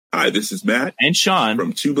Hi, this is Matt and Sean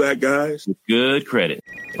from Two Black Guys with Good Credit.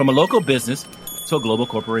 From a local business to a global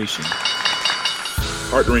corporation.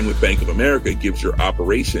 Partnering with Bank of America gives your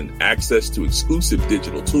operation access to exclusive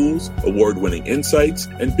digital tools, award-winning insights,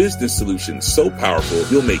 and business solutions so powerful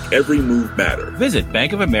you'll make every move matter. Visit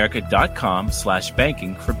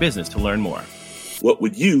bankofamerica.com/banking for business to learn more. What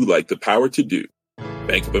would you like the power to do?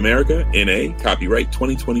 Bank of America, N.A., copyright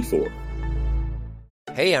 2024.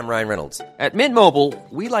 Hey, I'm Ryan Reynolds. At Mint Mobile,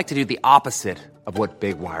 we like to do the opposite of what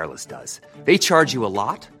Big Wireless does. They charge you a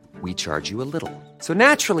lot, we charge you a little. So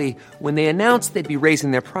naturally, when they announced they'd be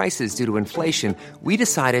raising their prices due to inflation, we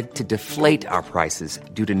decided to deflate our prices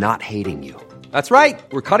due to not hating you. That's right.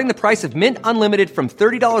 We're cutting the price of Mint Unlimited from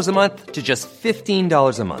 $30 a month to just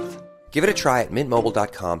 $15 a month. Give it a try at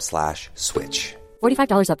mintmobile.com/switch.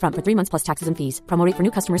 $45 up front for 3 months plus taxes and fees. Promo rate for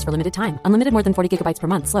new customers for limited time. Unlimited more than 40 gigabytes per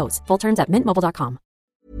month. Slows full terms at mintmobile.com.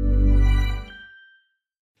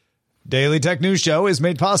 Daily Tech News Show is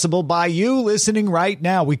made possible by you listening right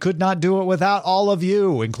now. We could not do it without all of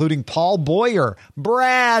you, including Paul Boyer,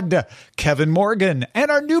 Brad, Kevin Morgan,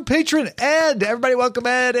 and our new patron, Ed. Everybody welcome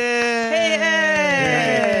Ed in.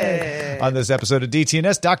 Hey, Ed. On this episode of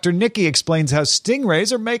DTNS, Dr. Nikki explains how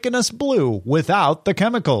stingrays are making us blue without the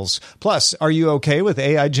chemicals. Plus, are you okay with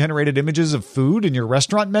AI-generated images of food in your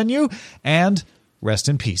restaurant menu? And rest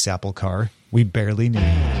in peace, Apple Car. We barely knew you.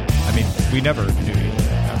 I mean, we never knew you.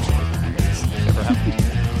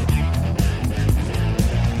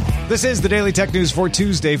 This is the Daily Tech News for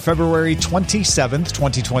Tuesday, February 27th,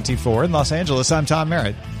 2024. In Los Angeles, I'm Tom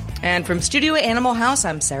Merritt. And from Studio Animal House,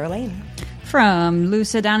 I'm Sarah Lane. From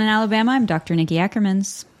Lusa down in Alabama, I'm Dr. Nikki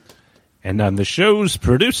Ackermans. And I'm the show's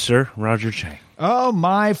producer, Roger Chang. Oh,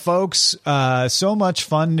 my folks. So much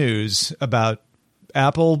fun news about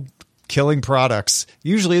Apple killing products.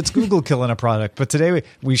 Usually it's Google killing a product, but today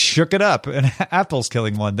we shook it up and Apple's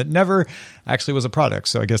killing one that never actually was a product.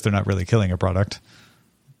 So I guess they're not really killing a product.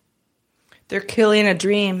 They're killing a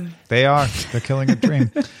dream. They are. They're killing a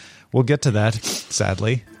dream. We'll get to that,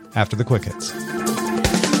 sadly, after the quick hits.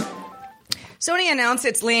 Sony announced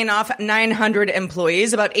it's laying off 900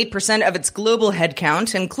 employees, about 8% of its global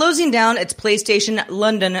headcount, and closing down its PlayStation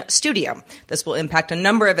London studio. This will impact a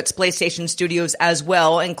number of its PlayStation studios as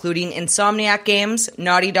well, including Insomniac Games,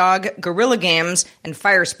 Naughty Dog, Guerrilla Games, and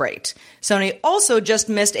Firesprite. Sony also just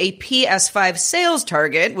missed a PS5 sales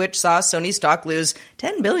target, which saw Sony stock lose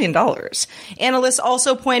 $10 billion. Analysts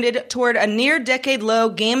also pointed toward a near-decade-low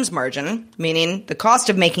games margin, meaning the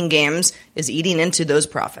cost of making games is eating into those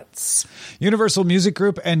profits. Universal Music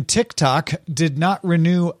Group and TikTok did not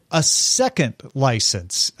renew a second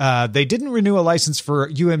license. They didn't renew a license for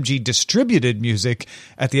UMG distributed music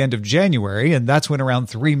at the end of January, and that's when around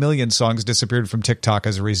 3 million songs disappeared from TikTok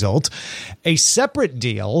as a result. A separate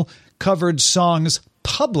deal covered songs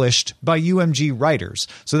published by UMG writers.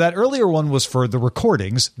 So that earlier one was for the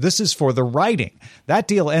recordings. This is for the writing. That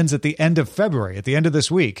deal ends at the end of February, at the end of this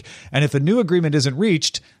week. And if a new agreement isn't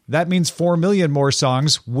reached, that means 4 million more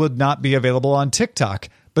songs would not be available on TikTok.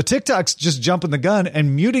 But TikTok's just jumping the gun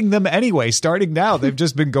and muting them anyway, starting now. They've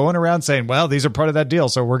just been going around saying, well, these are part of that deal,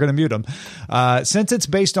 so we're going to mute them. Since it's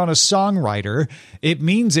based on a songwriter, it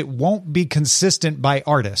means it won't be consistent by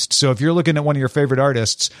artist. So if you're looking at one of your favorite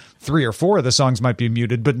artists, 3 or 4 of the songs might be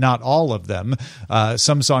muted, but not all of them.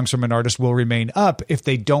 Some songs from an artist will remain up if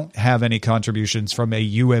they don't have any contributions from a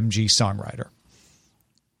UMG songwriter.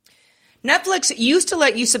 Netflix used to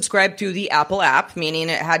let you subscribe through the Apple app, meaning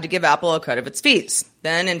it had to give Apple a cut of its fees.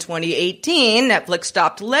 Then in 2018, Netflix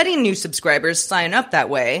stopped letting new subscribers sign up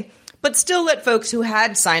that way, but still let folks who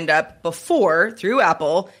had signed up before through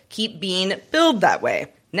Apple keep being billed that way.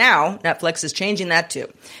 Now, Netflix is changing that too.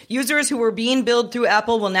 Users who were being billed through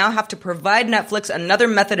Apple will now have to provide Netflix another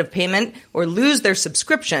method of payment or lose their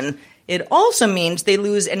subscription. It also means they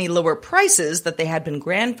lose any lower prices that they had been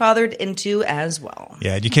grandfathered into as well.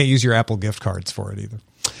 Yeah, you can't use your Apple gift cards for it either.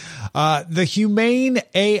 The Humane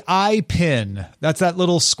AI pin. That's that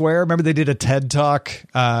little square. Remember they did a TED Talk?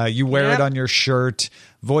 You wear it on your shirt,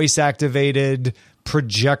 voice activated,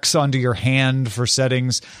 projects onto your hand for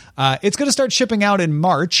settings. It's going to start shipping out in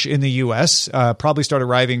March in the U.S., probably start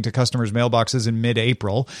arriving to customers' mailboxes in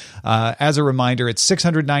mid-April. As a reminder, it's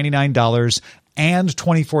 $699 and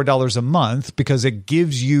 $24 a month because it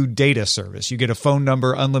gives you data service. You get a phone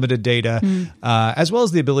number, unlimited data, as well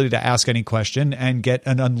as the ability to ask any question and get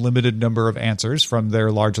an unlimited number of answers from their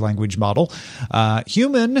large language model.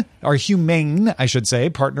 Humane, I should say,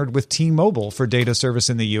 partnered with T-Mobile for data service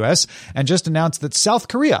in the U.S. and just announced that South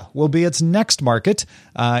Korea will be its next market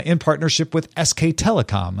in partnership with SK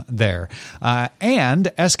Telecom there. And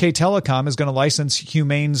SK Telecom is going to license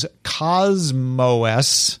Humane's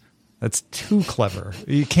Cosmos. That's too clever.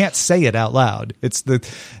 You can't say it out loud. It's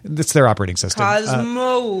their operating system.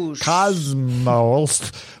 Cosmos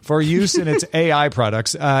for use in its AI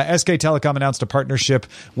products. SK Telecom announced a partnership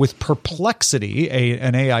with Perplexity,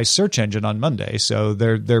 an AI search engine, on Monday. So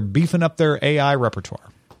they're beefing up their AI repertoire.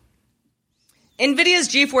 NVIDIA's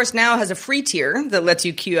GeForce Now has a free tier that lets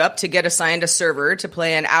you queue up to get assigned a server to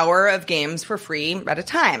play an hour of games for free at a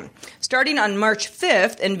time. Starting on March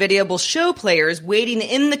 5th, NVIDIA will show players waiting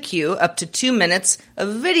in the queue up to 2 minutes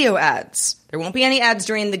of video ads. There won't be any ads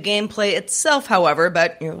during the gameplay itself, however,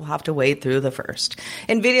 but you'll have to wait through the first.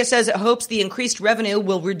 NVIDIA says it hopes the increased revenue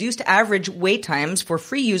will reduce average wait times for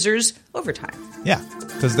free users over time. Yeah,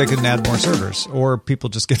 because they can add more servers, or people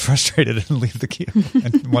just get frustrated and leave the queue.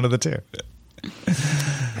 And one of the two.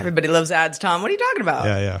 Everybody loves ads, Tom. What are you talking about?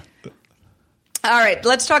 Yeah. All right,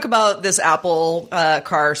 let's talk about this Apple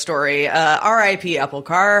car story. RIP Apple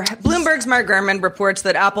car. Bloomberg's Mark Gurman reports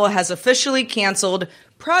that Apple has officially canceled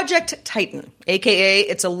Project Titan, a.k.a.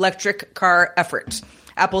 its electric car effort.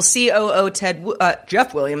 Apple COO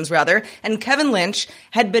Jeff Williams, and Kevin Lynch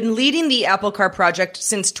had been leading the Apple Car project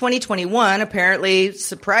since 2021, apparently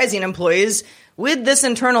surprising employees with this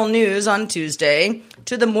internal news on Tuesday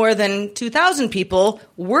to the more than 2,000 people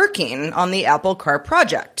working on the Apple Car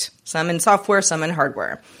project, some in software, some in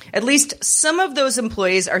hardware. At least some of those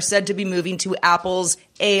employees are said to be moving to Apple's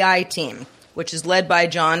AI team, which is led by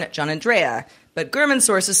John Andrea. But Gurman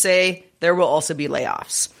sources say there will also be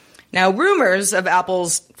layoffs. Now, rumors of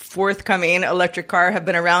Apple's forthcoming electric car have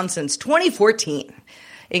been around since 2014.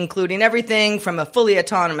 Including everything from a fully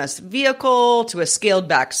autonomous vehicle to a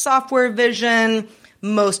scaled-back software vision,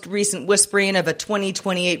 most recent whispering of a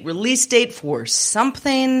 2028 release date for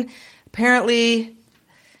something. Apparently,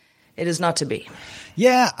 it is not to be.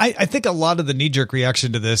 Yeah, I think a lot of the knee-jerk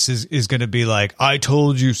reaction to this is going to be like, I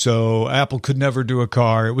told you so, Apple could never do a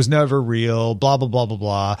car, it was never real, blah, blah, blah, blah,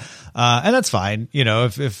 blah. And that's fine. You know,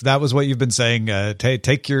 if that was what you've been saying,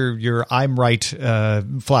 take your I'm right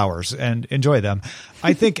flowers and enjoy them.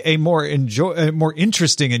 I think a more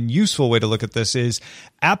interesting and useful way to look at this is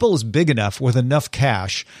Apple is big enough with enough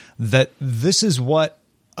cash that this is what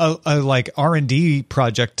a like R&D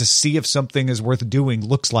project to see if something is worth doing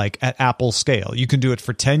looks like at Apple scale. You can do it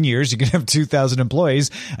for 10 years. You can have 2,000 employees.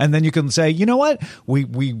 And then you can say, you know what?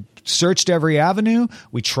 We searched every avenue.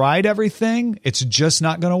 We tried everything. It's just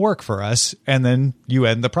not going to work for us. And then you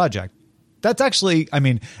end the project. That's actually, I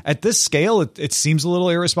mean, at this scale, it seems a little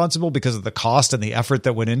irresponsible because of the cost and the effort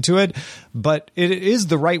that went into it. But it is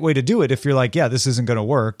the right way to do it if you're like, yeah, this isn't going to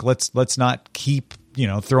work. Let's not keep,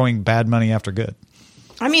 throwing bad money after good.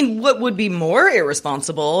 I mean, what would be more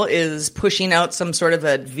irresponsible is pushing out some sort of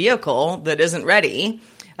a vehicle that isn't ready.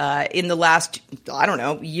 In the last,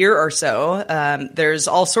 year or so, there's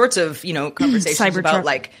all sorts of, conversations about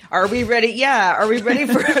like, are we ready? Yeah. Are we ready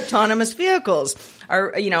for autonomous vehicles?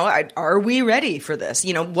 Are we ready for this?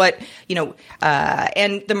 And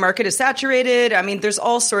the market is saturated. I mean, there's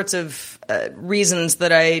all sorts of reasons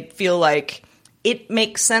that I feel like it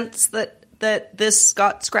makes sense that this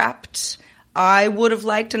got scrapped. I would have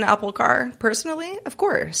liked an Apple car, personally, of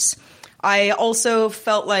course. I also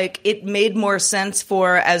felt like it made more sense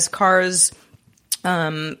for as cars,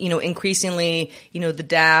 increasingly, the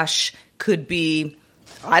dash could be,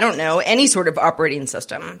 any sort of operating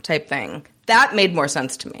system type thing. That made more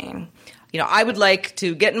sense to me. I would like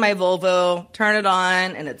to get in my Volvo, turn it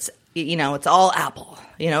on, and it's all Apple,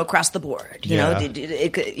 across the board.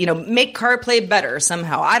 Make CarPlay better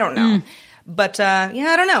somehow. I don't know. But, I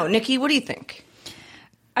don't know. Nikki, what do you think?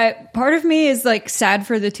 Part of me is like sad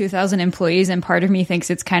for the 2,000 employees, and part of me thinks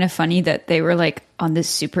it's kind of funny that they were like on this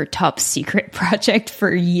super top secret project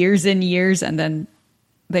for years and years, and then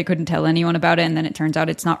they couldn't tell anyone about it, and then it turns out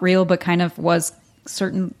it's not real, but kind of was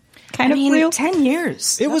real. 10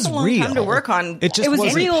 years. It was a long real. Time to work on. It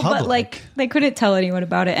was real, public. but like they couldn't tell anyone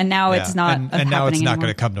about it, and now it's not. And now it's not going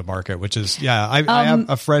to come to market, which is I have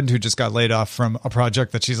a friend who just got laid off from a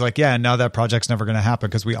project that she's like, and now that project's never going to happen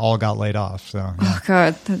because we all got laid off. So oh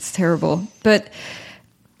god, that's terrible. But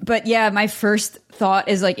But yeah, my first thought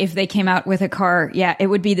is like if they came out with a car, yeah, it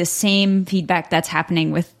would be the same feedback that's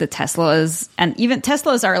happening with the Teslas. And even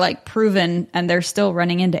Teslas are like proven and they're still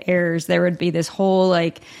running into errors. There would be this whole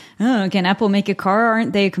like, oh, can Apple make a car?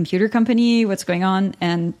 Aren't they a computer company? What's going on?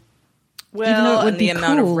 And even though it would and the be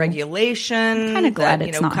amount of cool, regulation I'm kind of glad that,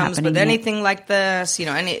 it's not comes happening with yet. anything like this,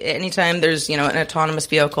 anytime there's, an autonomous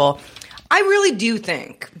vehicle. I really do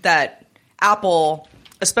think that Apple,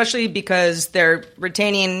 especially because they're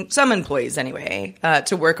retaining some employees anyway,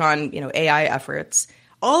 to work on, AI efforts,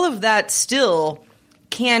 all of that still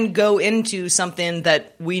can go into something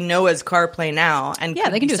that we know as CarPlay now and Yeah,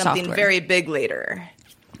 they can be do something software. very big later.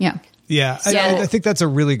 Yeah. Yeah, I think that's a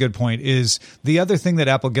really good point. Is the other thing that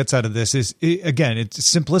Apple gets out of this is, again, it's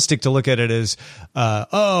simplistic to look at it as,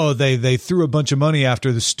 they threw a bunch of money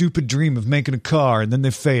after the stupid dream of making a car and then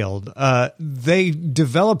they failed. They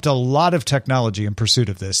developed a lot of technology in pursuit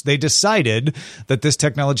of this. They decided that this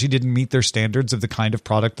technology didn't meet their standards of the kind of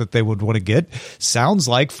product that they would want to get. Sounds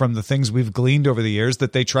like from the things we've gleaned over the years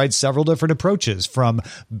that they tried several different approaches, from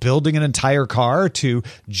building an entire car to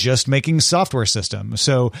just making software system.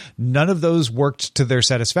 So none of those worked to their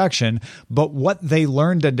satisfaction, but what they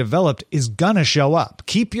learned and developed is gonna show up.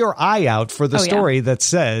 Keep your eye out for the story that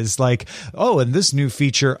says like, and this new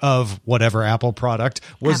feature of whatever Apple product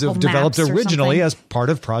was Apple developed Maps or originally something. as part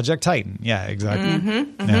of Project Titan. Yeah, exactly.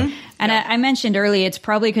 Yeah. And I mentioned earlier, it's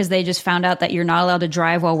probably because they just found out that you're not allowed to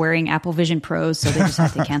drive while wearing Apple Vision Pros, so they just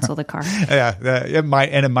have to cancel the car. Yeah, it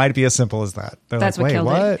might be as simple as that. They're That's like, what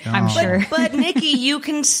wait, killed it. I'm sure. But Nikki, you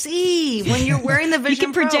can see when you're wearing the Vision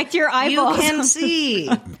can project Pro, your eyeballs. You can see.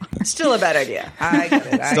 Still a bad idea. I get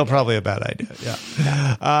it. Still probably a bad idea.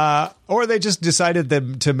 Yeah. Or they just decided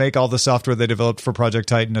them to make all the software they developed for Project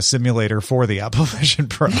Titan a simulator for the Apple Vision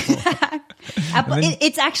Pro. Apple,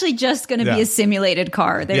 it's actually just going to be a simulated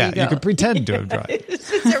car. There you go. You can pretend to have drive.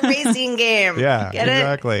 It's a racing game. Yeah, Get it?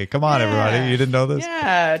 exactly. Come on, everybody. You didn't know this?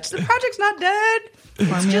 Yeah. The project's not dead.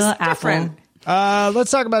 Formula It's just Apple. different.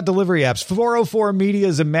 Let's talk about delivery apps. 404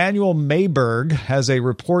 Media's Emmanuel Mayberg has a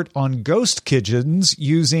report on ghost kitchens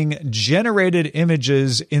using generated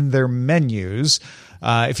images in their menus.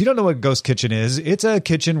 If you don't know what Ghost Kitchen is, it's a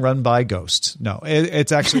kitchen run by ghosts. No,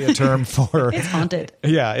 it's actually a term for... It's haunted.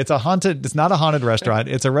 Yeah, it's not a haunted restaurant.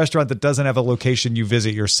 It's a restaurant that doesn't have a location you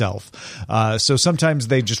visit yourself. So sometimes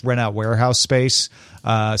they just rent out warehouse space.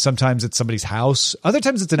 Sometimes it's somebody's house. Other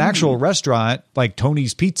times it's an actual restaurant like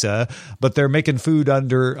Tony's Pizza, but they're making food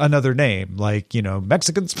under another name, like,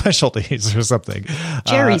 Mexican specialties or something.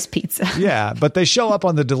 Jerry's Pizza. Yeah, but they show up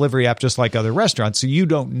on the delivery app just like other restaurants, so you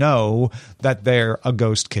don't know that they're a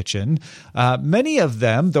ghost kitchen. Many of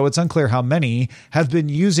them, though it's unclear how many, have been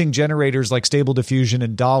using generators like Stable Diffusion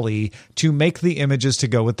and Dolly to make the images to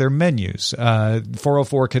go with their menus.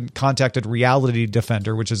 404 contacted Reality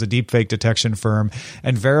Defender, which is a deepfake detection firm,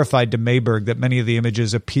 and verified to Mayberg that many of the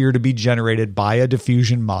images appear to be generated by a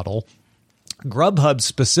diffusion model. Grubhub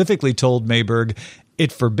specifically told Mayberg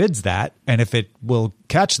it forbids that, and if it will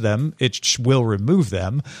catch them, it will remove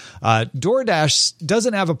them. DoorDash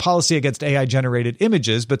doesn't have a policy against AI-generated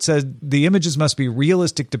images, but says the images must be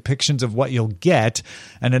realistic depictions of what you'll get,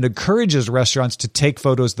 and it encourages restaurants to take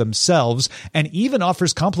photos themselves and even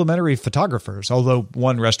offers complimentary photographers, although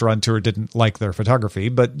one restaurateur didn't like their photography.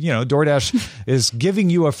 But, DoorDash is giving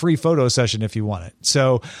you a free photo session if you want it.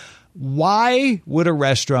 So why would a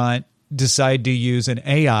restaurant decide to use an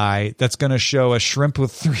AI that's going to show a shrimp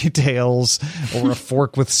with 3 tails or a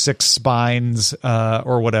fork with 6 spines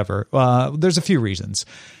or whatever? There's a few reasons.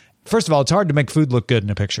 First of all, it's hard to make food look good in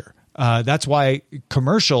a picture. That's why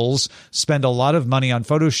commercials spend a lot of money on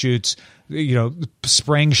photo shoots,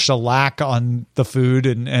 spraying shellac on the food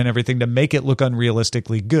and everything to make it look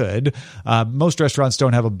unrealistically good. Most restaurants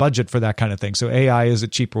don't have a budget for that kind of thing, so AI is a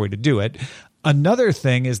cheaper way to do it. Another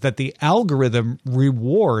thing is that the algorithm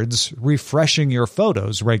rewards refreshing your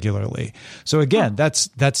photos regularly. So again,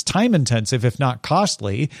 that's time intensive, if not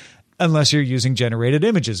costly, unless you're using generated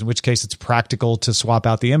images, in which case it's practical to swap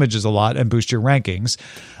out the images a lot and boost your rankings.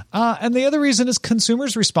 And the other reason is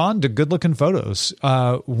consumers respond to good looking photos.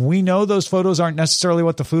 We know those photos aren't necessarily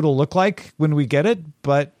what the food will look like when we get it,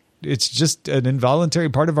 but it's just an involuntary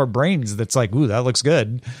part of our brains that's like, ooh, that looks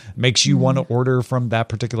good. Makes you want to order from that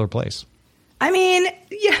particular place. I mean,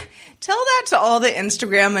 yeah, tell that to all the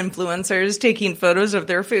Instagram influencers taking photos of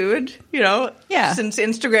their food, since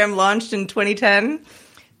Instagram launched in 2010,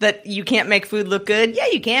 that you can't make food look good. Yeah,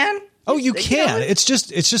 you can. Oh, you can. It's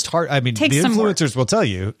just hard. I mean, the influencers will tell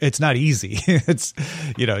you it's not easy. It's,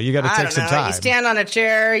 you got to take some time. You stand on a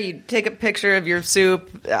chair, you take a picture of your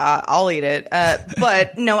soup. I'll eat it.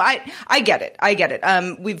 But no, I get it. I get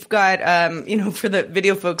it. We've got, for the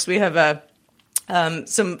video folks, we have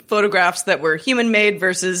some photographs that were human made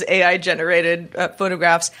versus AI generated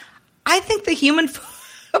photographs. I think the human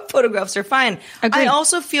photographs are fine. Agreed. I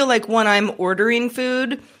also feel like when I'm ordering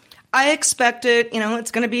food, I expect it,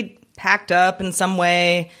 it's going to be packed up in some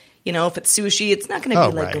way. If it's sushi, it's not going to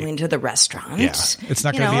be like going to the restaurant. Yeah. It's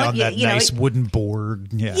not going to be on that nice wooden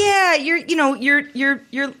board. Yeah. Yeah,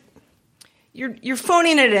 you're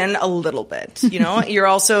phoning it in a little bit. You're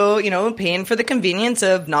also, paying for the convenience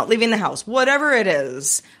of not leaving the house. Whatever it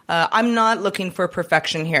is, I'm not looking for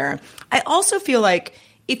perfection here. I also feel like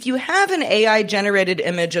if you have an AI generated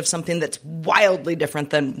image of something that's wildly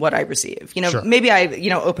different than what I receive, sure. Maybe I,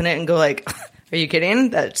 open it and go like, are you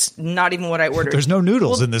kidding? That's not even what I ordered. There's no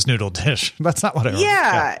noodles in this noodle dish. That's not what I ordered.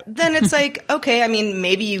 Yeah. Then it's like, okay, I mean,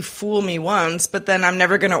 maybe you fool me once, but then I'm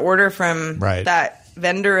never going to order from that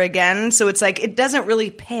vendor again. So it's like, it doesn't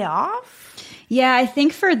really pay off. Yeah, I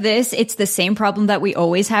think for this, it's the same problem that we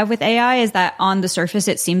always have with AI, is that on the surface,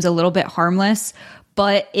 it seems a little bit harmless.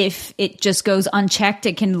 But if it just goes unchecked,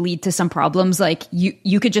 it can lead to some problems. Like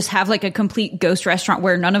you could just have like a complete ghost restaurant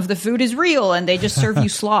where none of the food is real and they just serve you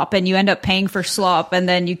slop and you end up paying for slop and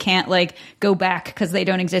then you can't like go back because they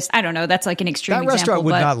don't exist. I don't know. That's like an extreme example. That restaurant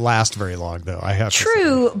would not last very long though. I have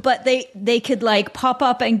true, to say. But they could like pop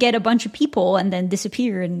up and get a bunch of people and then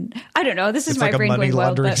disappear. And I don't know. This is my brain going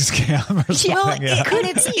wild. It's like a money laundering scam or something. Well,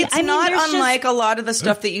 it's not unlike a lot of the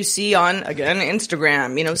stuff that you see on, again,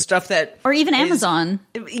 Instagram, stuff that... Or even Amazon.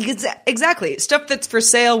 Exactly. Stuff that's for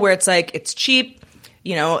sale where it's like, it's cheap,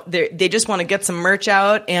 they just want to get some merch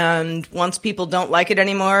out, and once people don't like it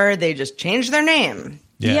anymore, they just change their name.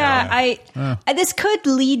 This could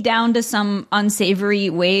lead down to some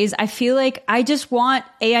unsavory ways. I feel like I just want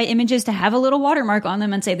AI images to have a little watermark on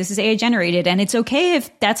them and say this is AI generated, and it's okay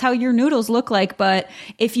if that's how your noodles look like, but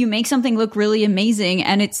if you make something look really amazing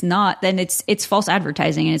and it's not, then it's false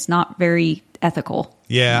advertising and it's not very ethical.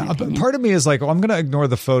 Yeah. Part of me is like, well, I'm going to ignore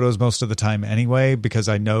the photos most of the time anyway, because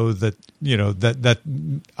I know that, that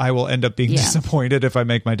I will end up being disappointed if I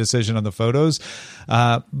make my decision on the photos.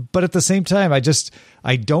 But at the same time, I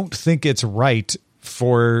don't think it's right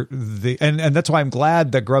for and that's why I'm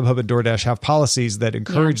glad that Grubhub and DoorDash have policies that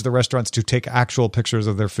encourage the restaurants to take actual pictures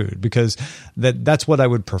of their food, because that's what I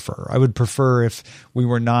would prefer. I would prefer if we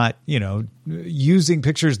were not, using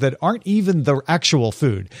pictures that aren't even the actual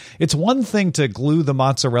food. It's one thing to glue the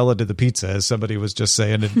mozzarella to the pizza, as somebody was just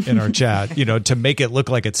saying in our chat, to make it look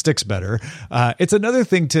like it sticks better. It's another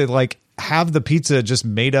thing to like have the pizza just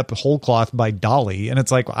made up whole cloth by Dolly. And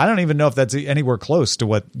it's like, I don't even know if that's anywhere close to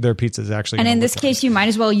what their pizza is actually. And in this case, you might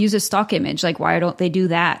as well use a stock image. Like, why don't they do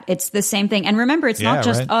that? It's the same thing. And remember, it's not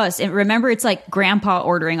just us. And remember, it's like grandpa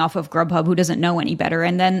ordering off of Grubhub who doesn't know any better,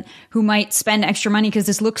 and then who might spend extra money because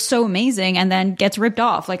this looks so amazing and then gets ripped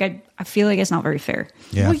off. Like, I feel like it's not very fair.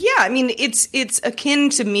 Yeah. Well, yeah. I mean, it's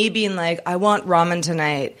akin to me being like, I want ramen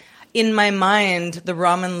tonight. In my mind, the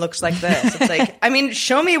ramen looks like this. It's like, I mean,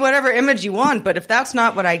 show me whatever image you want, but if that's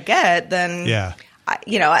not what I get, then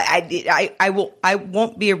I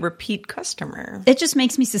won't be a repeat customer. It just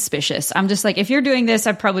makes me suspicious. I'm just like, if you're doing this,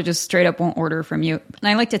 I probably just straight up won't order from you. And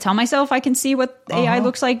I like to tell myself I can see what AI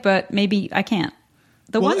looks like, but maybe I can't.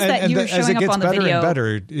 The ones that you're showing up on the video,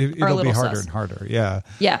 better, it'll be harder and harder. Yeah,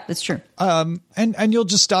 yeah, that's true. And you'll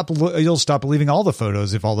just stop believing all the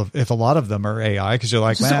photos if a lot of them are AI, because you're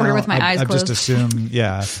like, just order with my eyes I closed. just assume,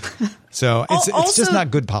 yeah. So it's just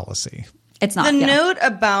not good policy. It's not. The note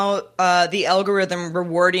about the algorithm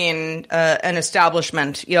rewarding an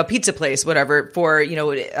establishment, pizza place, whatever, for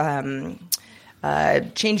changing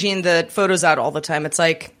the photos out all the time. It's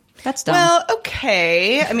like, that's dumb. Well,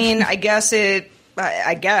 okay. I mean, I guess,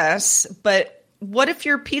 but what if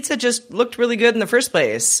your pizza just looked really good in the first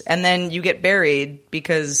place and then you get buried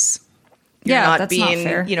because you're not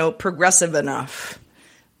being, progressive enough?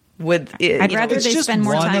 I'd rather they spend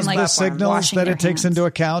more time like the signals that it takes into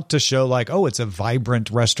account to show like, oh, it's a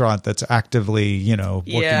vibrant restaurant that's actively, working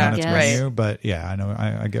on its menu. But yeah, I know,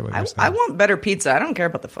 I get what you're saying. I want better pizza. I don't care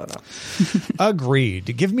about the photo.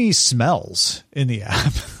 Agreed. Give me smells in the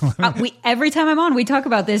app. Every time I'm on, we talk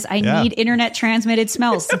about this. I need internet transmitted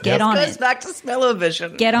smells. Get on it. Goes back to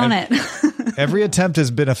smell-o-vision. Get on it. Every attempt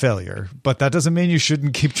has been a failure, but that doesn't mean you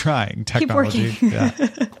shouldn't keep trying technology. Keep working.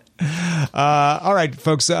 Yeah. All right,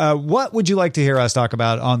 folks, what would you like to hear us talk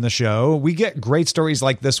about on the show? We get great stories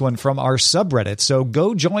like this one from our subreddit, so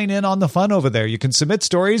go join in on the fun over there. You can submit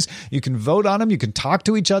stories, you can vote on them, you can talk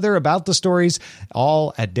to each other about the stories,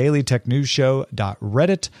 all at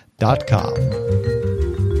dailytechnewsshow.reddit.com.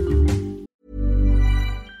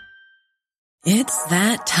 It's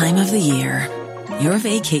that time of the year. Your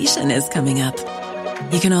vacation is coming up.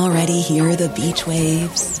 You can already hear the beach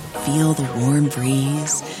waves, feel the warm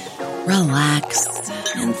breeze, relax,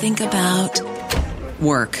 and think about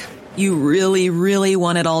work. You really, really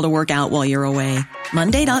want it all to work out while you're away.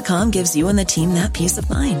 Monday.com gives you and the team that peace of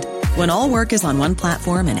mind. When all work is on one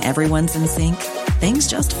platform and everyone's in sync, things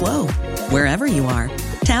just flow. Wherever you are,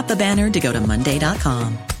 tap the banner to go to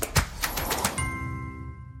Monday.com.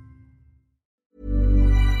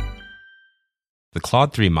 The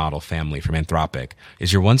Claude 3 model family from Anthropic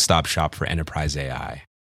is your one-stop shop for enterprise AI.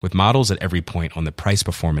 With models at every point on the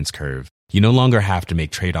price-performance curve, you no longer have to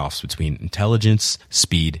make trade-offs between intelligence,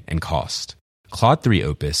 speed, and cost. Claude 3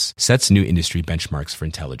 Opus sets new industry benchmarks for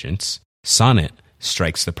intelligence. Sonnet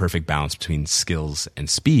strikes the perfect balance between skills and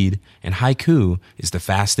speed. And Haiku is the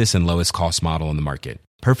fastest and lowest cost model in the market,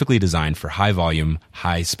 perfectly designed for high-volume,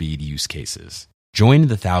 high-speed use cases. Join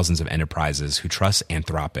the thousands of enterprises who trust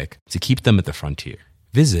Anthropic to keep them at the frontier.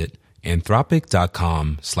 Visit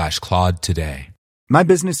anthropic.com/Claude today. My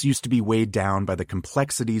business used to be weighed down by the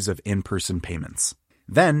complexities of in-person payments.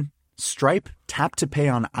 Then, Stripe Tap to Pay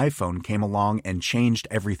on iPhone came along and changed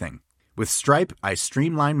everything. With Stripe, I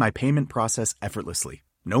streamlined my payment process effortlessly.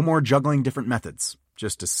 No more juggling different methods.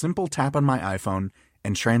 Just a simple tap on my iPhone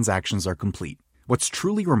and transactions are complete. What's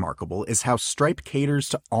truly remarkable is how Stripe caters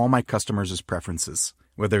to all my customers' preferences.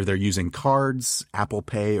 Whether they're using cards, Apple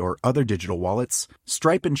Pay, or other digital wallets,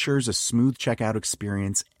 Stripe ensures a smooth checkout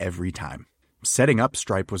experience every time. Setting up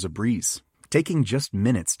Stripe was a breeze, taking just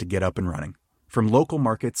minutes to get up and running. From local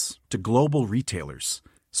markets to global retailers,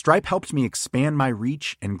 Stripe helped me expand my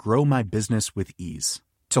reach and grow my business with ease.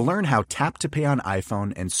 To learn how Tap to Pay on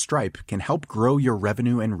iPhone and Stripe can help grow your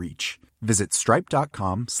revenue and reach, visit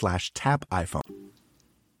stripe.com/tapiphone.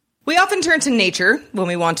 We often turn to nature when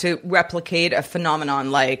we want to replicate a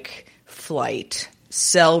phenomenon like flight,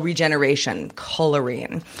 cell regeneration,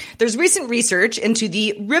 coloring. There's recent research into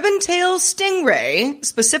the ribbon-tail stingray,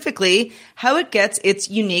 specifically how it gets its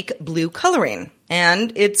unique blue coloring.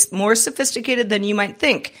 And it's more sophisticated than you might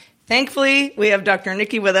think. Thankfully, we have Dr.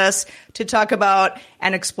 Nikki with us to talk about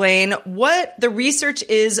and explain what the research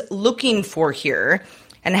is looking for here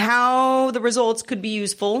and how the results could be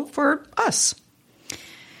useful for us.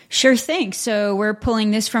 Sure thing. So we're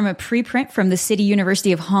pulling this from a preprint from the City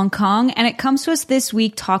University of Hong Kong, and it comes to us this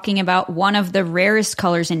week talking about one of the rarest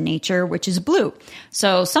colors in nature, which is blue.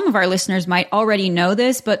 So some of our listeners might already know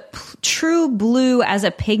this, but true blue as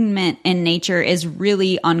a pigment in nature is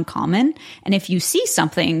really uncommon. And if you see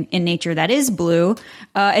something in nature that is blue,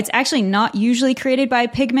 it's actually not usually created by a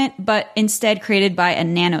pigment, but instead created by a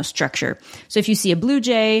nanostructure. So if you see a blue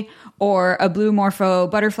jay or a blue morpho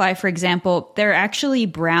butterfly, for example, they're actually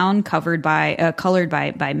brown colored by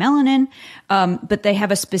melanin, but they have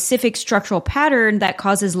a specific structural pattern that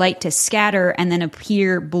causes light to scatter and then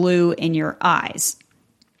appear blue in your eyes.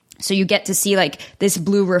 So you get to see like this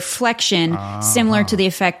blue reflection similar to the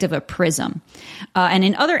effect of a prism. And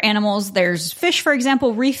in other animals, there's fish, for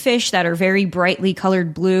example, reef fish that are very brightly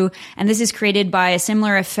colored blue. And this is created by a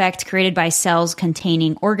similar effect created by cells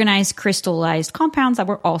containing organized crystallized compounds that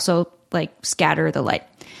will also like scatter the light.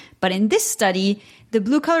 But in this study, the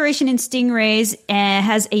blue coloration in stingrays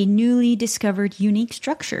has a newly discovered unique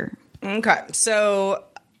structure. Okay. So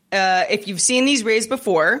if you've seen these rays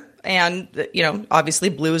before, and, you know, obviously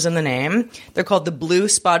blue is in the name, they're called the blue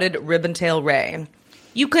spotted ribbon-tail ray.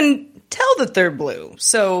 You can tell that they're blue.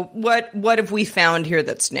 So what have we found here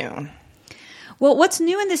that's new? Well, what's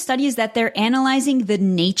new in this study is that they're analyzing the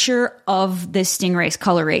nature of the stingray's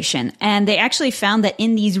coloration. And they actually found that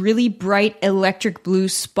in these really bright electric blue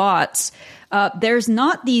spots, there's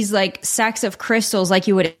not these like sacks of crystals like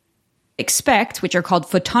you would expect, which are called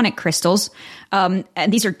photonic crystals. And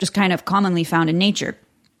these are just kind of commonly found in nature.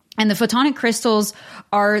 And the photonic crystals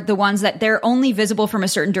are the ones that they're only visible from a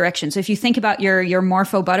certain direction. So if you think about your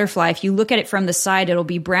morpho butterfly, if you look at it from the side, it'll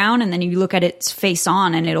be brown, and then you look at its face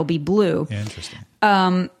on, and it'll be blue. Interesting.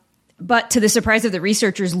 But to the surprise of the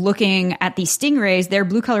researchers looking at these stingrays, their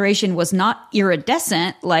blue coloration was not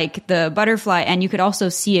iridescent like the butterfly, and you could also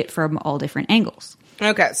see it from all different angles.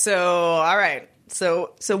 Okay, so all right,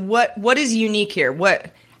 so what is unique here?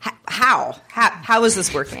 How is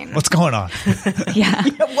this working? What's going on? Yeah.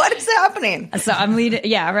 What is happening? So I'm leading,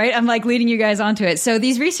 right? I'm like leading you guys onto it. So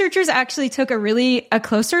these researchers actually took a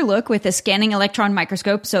closer look with a scanning electron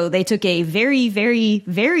microscope. So they took a very, very,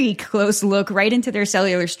 very close look right into their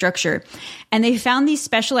cellular structure. And they found these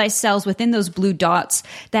specialized cells within those blue dots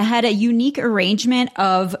that had a unique arrangement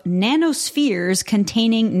of nanospheres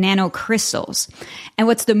containing nanocrystals. And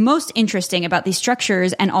what's the most interesting about these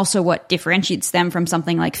structures, and also what differentiates them from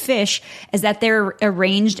something like fish, is that they're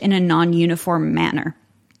arranged in a non-uniform manner.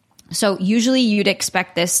 So usually you'd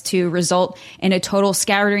expect this to result in a total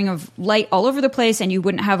scattering of light all over the place and you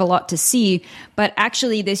wouldn't have a lot to see. But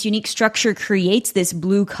actually this unique structure creates this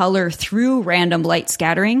blue color through random light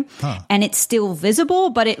scattering. And it's still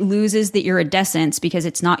visible, but it loses the iridescence because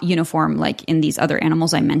it's not uniform like in these other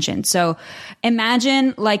animals I mentioned. So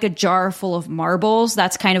imagine like a jar full of marbles.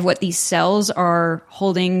 That's kind of what these cells are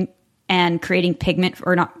holding and creating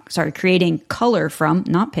creating color from,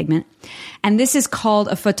 not pigment. And this is called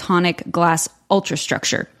a photonic glass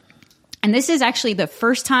ultrastructure. And this is actually the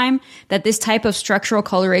first time that this type of structural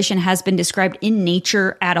coloration has been described in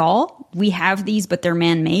nature at all. We have these, but they're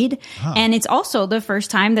man-made. And it's also the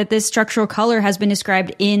first time that this structural color has been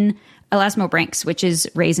described in elasmobranchs, which is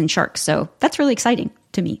rays in sharks. So that's really exciting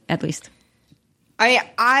to me, at least.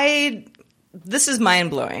 This is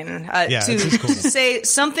mind-blowing. This is cool. To say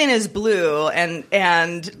something is blue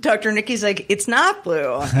and Dr. Nikki's like, it's not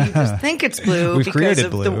blue. You just think it's blue. We've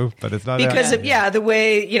created blue, but it's not. Because of the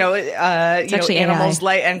way, animals'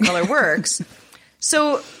 light and color works.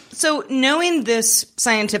 So knowing this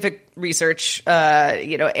scientific research,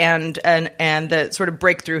 and the sort of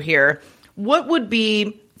breakthrough here, what would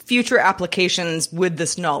be future applications with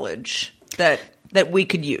this knowledge that we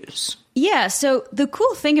could use? Yeah, so the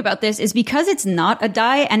cool thing about this is because it's not a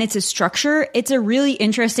dye and it's a structure, it's a really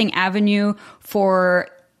interesting avenue for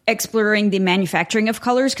exploring the manufacturing of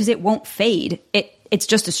colors because it won't fade. It's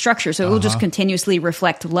just a structure, so it will just continuously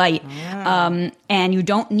reflect light. And you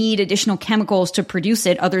don't need additional chemicals to produce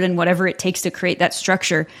it other than whatever it takes to create that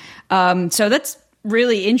structure. So that's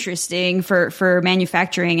really interesting for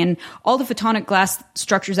manufacturing, and all the photonic glass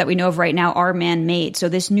structures that we know of right now are man-made. So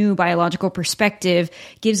this new biological perspective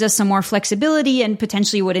gives us some more flexibility and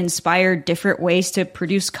potentially would inspire different ways to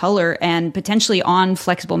produce color and potentially on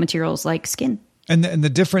flexible materials like skin. And the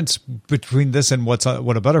difference between this and what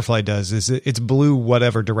a butterfly does is it's blue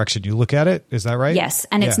whatever direction you look at it. Is that right? Yes,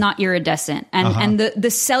 and it's not iridescent. And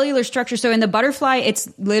the cellular structure, so in the butterfly,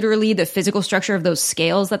 it's literally the physical structure of those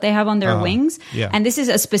scales that they have on their wings. Yeah. And this is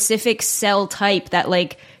a specific cell type that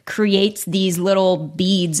like creates these little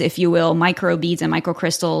beads, if you will, micro beads and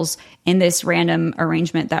microcrystals in this random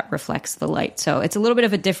arrangement that reflects the light. So it's a little bit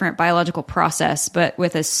of a different biological process, but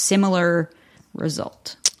with a similar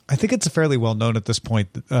result. I think it's fairly well known at this point,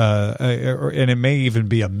 and it may even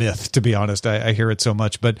be a myth, to be honest. I hear it so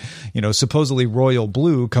much, but supposedly royal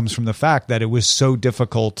blue comes from the fact that it was so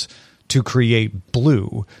difficult to create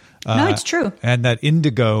blue. No, it's true. And that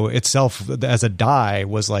indigo itself as a dye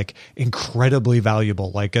was like incredibly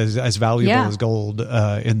valuable, like as valuable as gold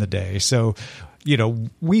in the day. So,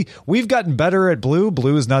 we've gotten better at blue.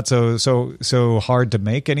 Blue is not so hard to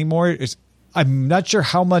make anymore. I'm not sure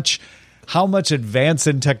how much advance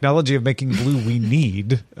in technology of making blue we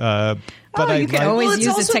need. But you can always use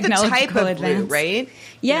also a technological the type of advance, blue, right?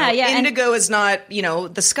 Yeah, Indigo is not,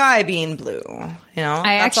 the sky being blue. I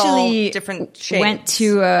that's actually all different shades. Went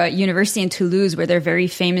to a university in Toulouse where they're very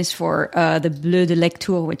famous for the bleu de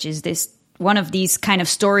lecture, which is one of these kind of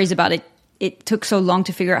stories about it. It took so long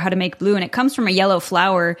to figure out how to make blue, and it comes from a yellow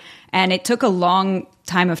flower, and it took a long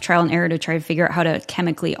time of trial and error to try to figure out how to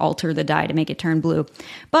chemically alter the dye to make it turn blue.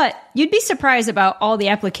 But you'd be surprised about all the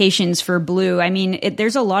applications for blue. I mean,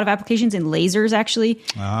 there's a lot of applications in lasers, actually.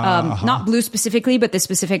 Not blue specifically, but the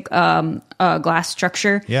specific glass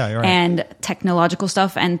structure. Yeah, you're right. And technological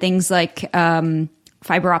stuff and things like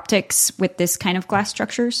fiber optics with this kind of glass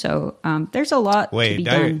structure. So there's a lot to be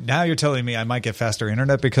done. Now you're telling me I might get faster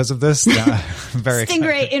internet because of this? Very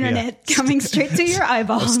Stingray excited. internet coming straight to your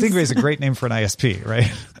eyeballs. Well, Stingray is a great name for an ISP,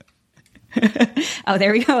 right? Oh,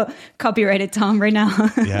 there we go. Copyrighted, Tom, right now.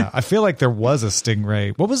 Yeah, I feel like there was a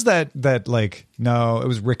Stingray. What was that like, no, it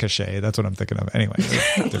was Ricochet. That's what I'm thinking of. Anyway.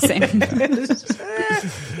 Same.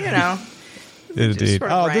 Indeed.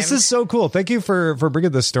 Oh, this is so cool. Thank you for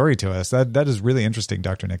bringing this story to us. That is really interesting,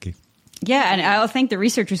 Dr. Nikki. Yeah, and I'll thank the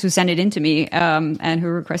researchers who sent it in to me and who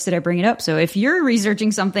requested I bring it up. So if you're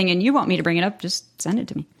researching something and you want me to bring it up, just send it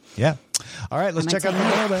to me. Yeah. All right, let's check out the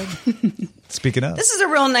mailbag. Speaking of. This is a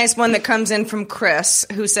real nice one that comes in from Chris,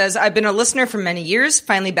 who says, I've been a listener for many years,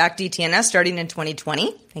 finally back DTNS starting in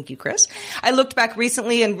 2020. Thank you, Chris. I looked back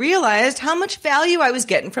recently and realized how much value I was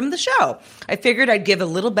getting from the show. I figured I'd give a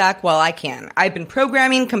little back while I can. I've been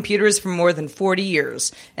programming computers for more than 40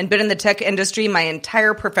 years and been in the tech industry my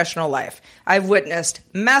entire professional life. I've witnessed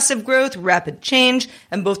massive growth, rapid change,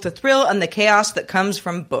 and both the thrill and the chaos that comes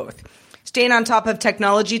from both. Staying on top of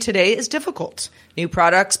technology today is difficult. New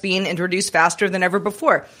products being introduced faster than ever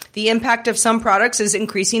before. The impact of some products is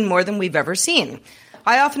increasing more than we've ever seen.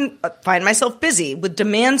 I often find myself busy with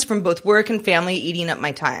demands from both work and family eating up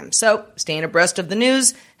my time. So staying abreast of the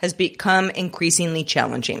news has become increasingly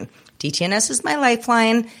challenging. DTNS is my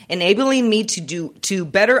lifeline, enabling me to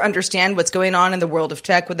better understand what's going on in the world of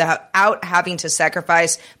tech without having to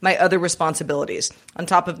sacrifice my other responsibilities. On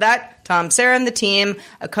top of that, Tom, Sarah, and the team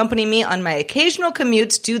accompany me on my occasional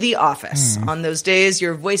commutes to the office. On those days,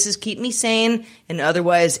 your voices keep me sane in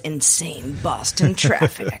otherwise insane Boston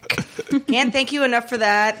traffic. Can't thank you enough for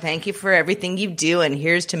that. Thank you for everything you do, and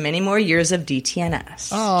here's to many more years of DTNS.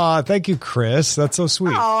 Oh, thank you, Chris. That's so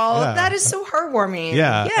sweet. Oh, yeah. That is so heartwarming.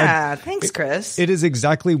 Yeah. Thanks, Chris. It is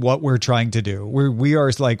exactly what we're trying to do. We are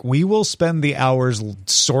like, we will spend the hours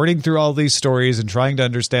sorting through all these stories and trying to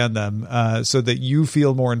understand them so that you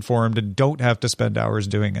feel more informed and don't have to spend hours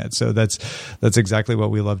doing it. So that's exactly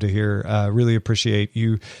what we love to hear. Really appreciate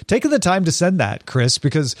you taking the time to send that, Chris,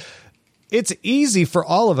 because it's easy for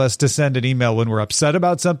all of us to send an email when we're upset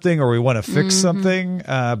about something or we want to fix something.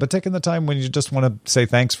 But taking the time when you just want to say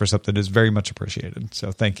thanks for something is very much appreciated.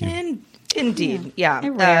 So thank you. Indeed. Yeah.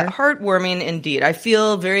 Heartwarming indeed. I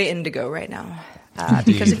feel very indigo right now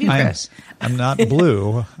because of you, Chris. I'm not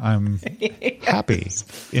blue. I'm happy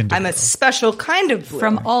indigo. I'm a special kind of blue.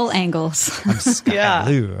 From all angles. I'm sky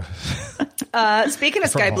blue. Speaking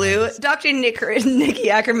of sky blue, Dr. Nikki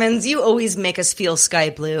Ackermans, you always make us feel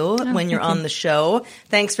sky blue when you're on the show.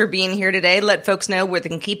 Thanks for being here today. Let folks know where they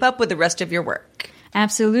can keep up with the rest of your work.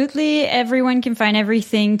 Absolutely. Everyone can find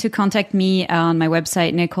everything to contact me on my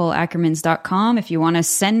website, NicoleAckermans.com. If you want to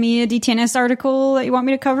send me a DTNS article that you want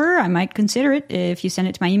me to cover, I might consider it. If you send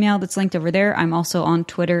it to my email that's linked over there. I'm also on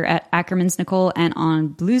Twitter at AckermansNicole and on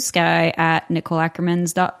Blue Sky at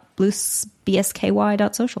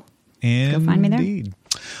NicoleAckermans.bsky.social. Go find me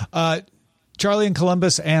there. Charlie in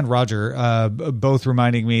Columbus and Roger both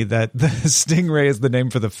reminding me that the Stingray is the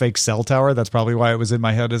name for the fake cell tower. That's probably why it was in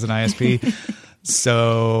my head as an ISP.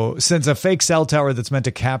 So since a fake cell tower that's meant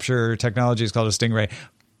to capture technology is called a Stingray,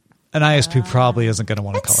 an ISP probably isn't going to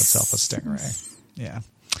want to call itself a Stingray. Yeah.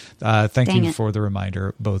 Thank you for the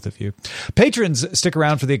reminder, both of you. Patrons, stick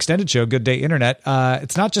around for the extended show, Good Day Internet.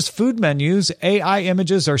 It's not just food menus. AI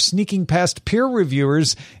images are sneaking past peer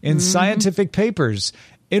reviewers in scientific papers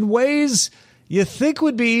in ways you think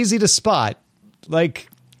would be easy to spot. Like,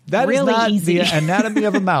 that really is not easy. The anatomy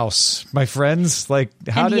of a mouse, my friends. Like,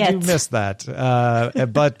 how did you miss that?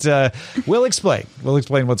 But we'll explain. We'll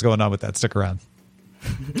explain what's going on with that. Stick around.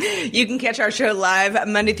 You can catch our show live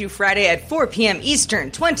Monday through Friday at 4 p.m. Eastern,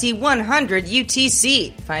 2100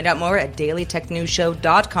 UTC. Find out more at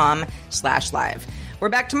dailytechnewsshow.com/live. We're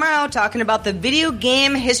back tomorrow talking about the Video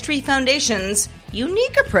Game History Foundation's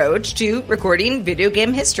unique approach to recording video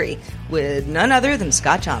game history with none other than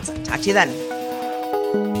Scott Johnson. Talk to you then.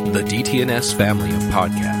 The DTNS family of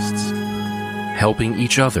podcasts, helping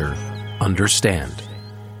each other understand.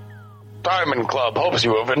 Diamond Club hopes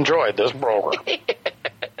you have enjoyed this program.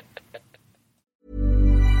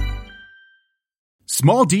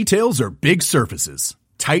 Small details are big surfaces.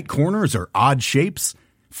 Tight corners are odd shapes.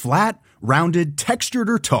 Flat, rounded, textured,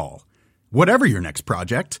 or tall. Whatever your next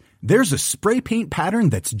project, there's a spray paint pattern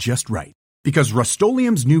that's just right. Because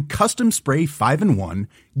Rust-Oleum's new Custom Spray 5-in-1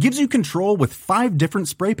 gives you control with 5 different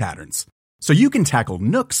spray patterns. So you can tackle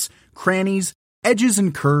nooks, crannies, edges,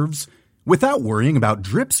 and curves without worrying about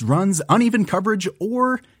drips, runs, uneven coverage,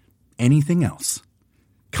 or anything else.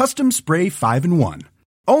 Custom Spray 5-in-1.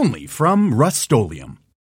 Only from Rust-Oleum.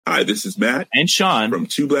 Hi, this is Matt and Sean from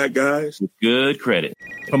Two Black Guys with Good Credit.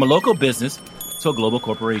 From a local business to a global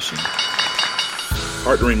corporation.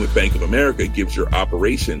 Partnering with Bank of America gives your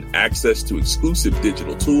operation access to exclusive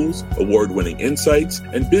digital tools, award-winning insights,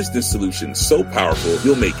 and business solutions so powerful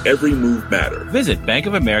you'll make every move matter. Visit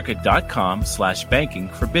bankofamerica.com/banking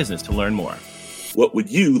for business to learn more. What would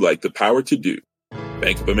you like the power to do?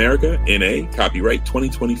 Bank of America, N.A., copyright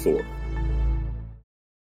 2024.